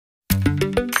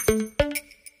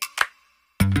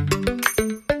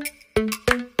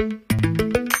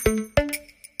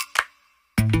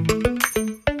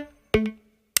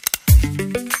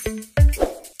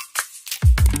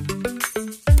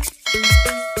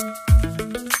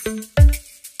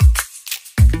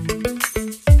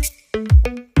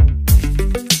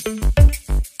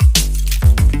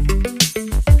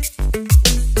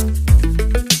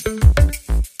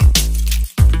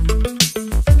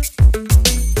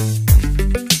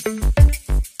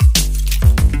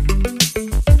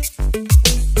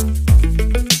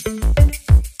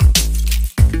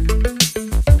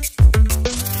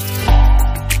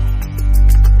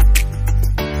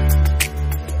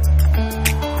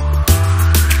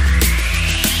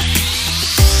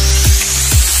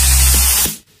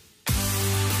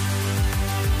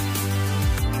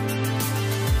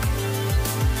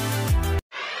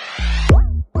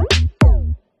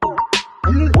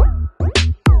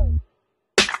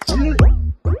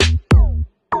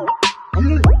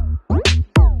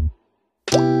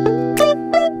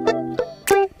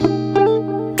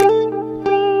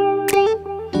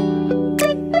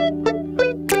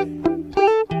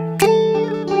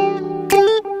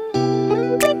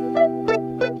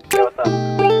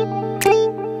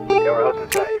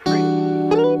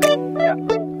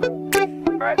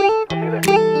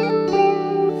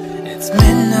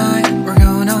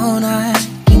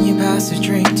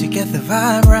get the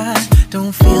vibe right.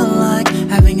 Don't feel like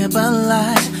having a Bud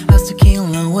Light, how's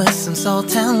tequila with some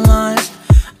salt and lime.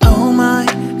 Oh my,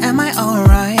 am I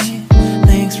alright?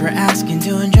 Thanks for asking,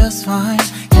 doing just fine.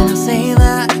 Can I say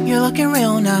that you're looking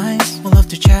real nice? We'll love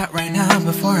to chat right now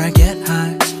before I get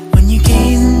high. When you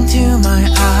gaze into my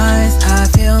eyes, I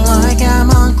feel like I'm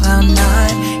on cloud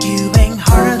nine. You bang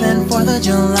harder than 4th of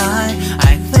July.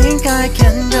 I think I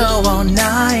can go all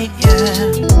night,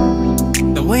 yeah.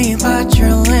 The way you bite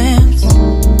your lips,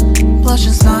 blush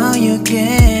and smile you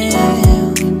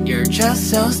give, you're just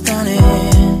so stunning.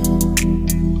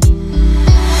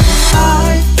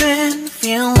 I've been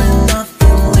feeling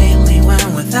nothing lately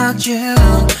when without you.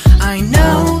 I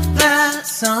know that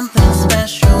something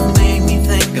special made me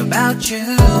think about you.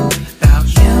 About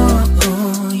you,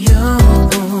 you,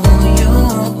 you.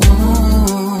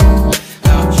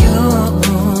 About you,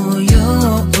 you,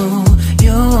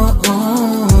 you.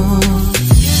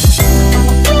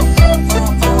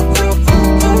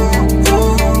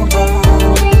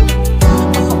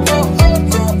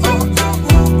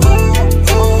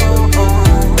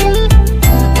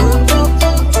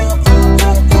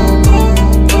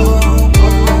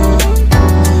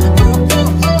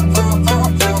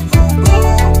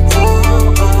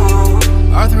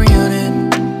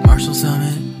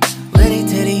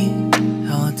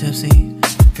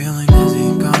 Feeling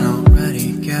dizzy, gone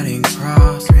already, getting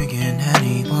cross, drinking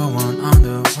Henny, pour one on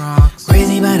the rocks.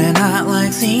 Crazy but not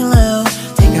like CeeLo.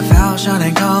 Take a foul shot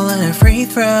and call it a free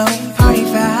throw. Party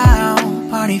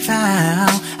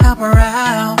foul, help her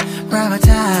out, grab a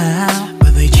towel.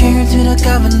 But they cheered to the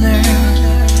governor,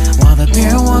 while the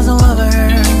beer was a lover.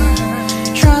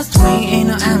 Trust me, ain't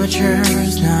no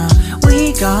amateurs, now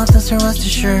we got this, so rest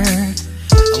assured.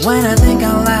 When I think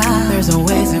out loud, there's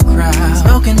always a crowd,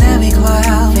 smoking heavy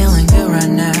cloud, feeling good right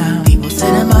now. People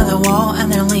sitting by the wall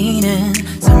and they're leaning,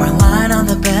 somewhere lying on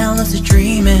the bed, lucid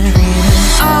dreaming.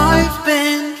 I've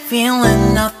been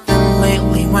feeling nothing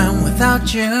lately when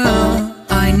without you.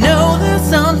 I know that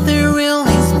something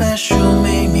really special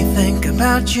made me think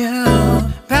about you.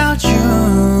 About you,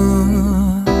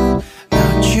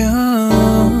 about you.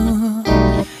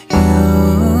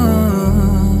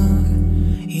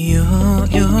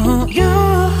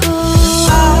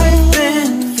 I've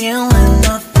been feeling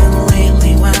nothing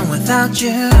lately when without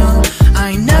you.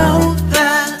 I know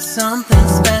that something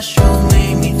special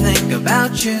made me think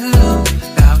about you.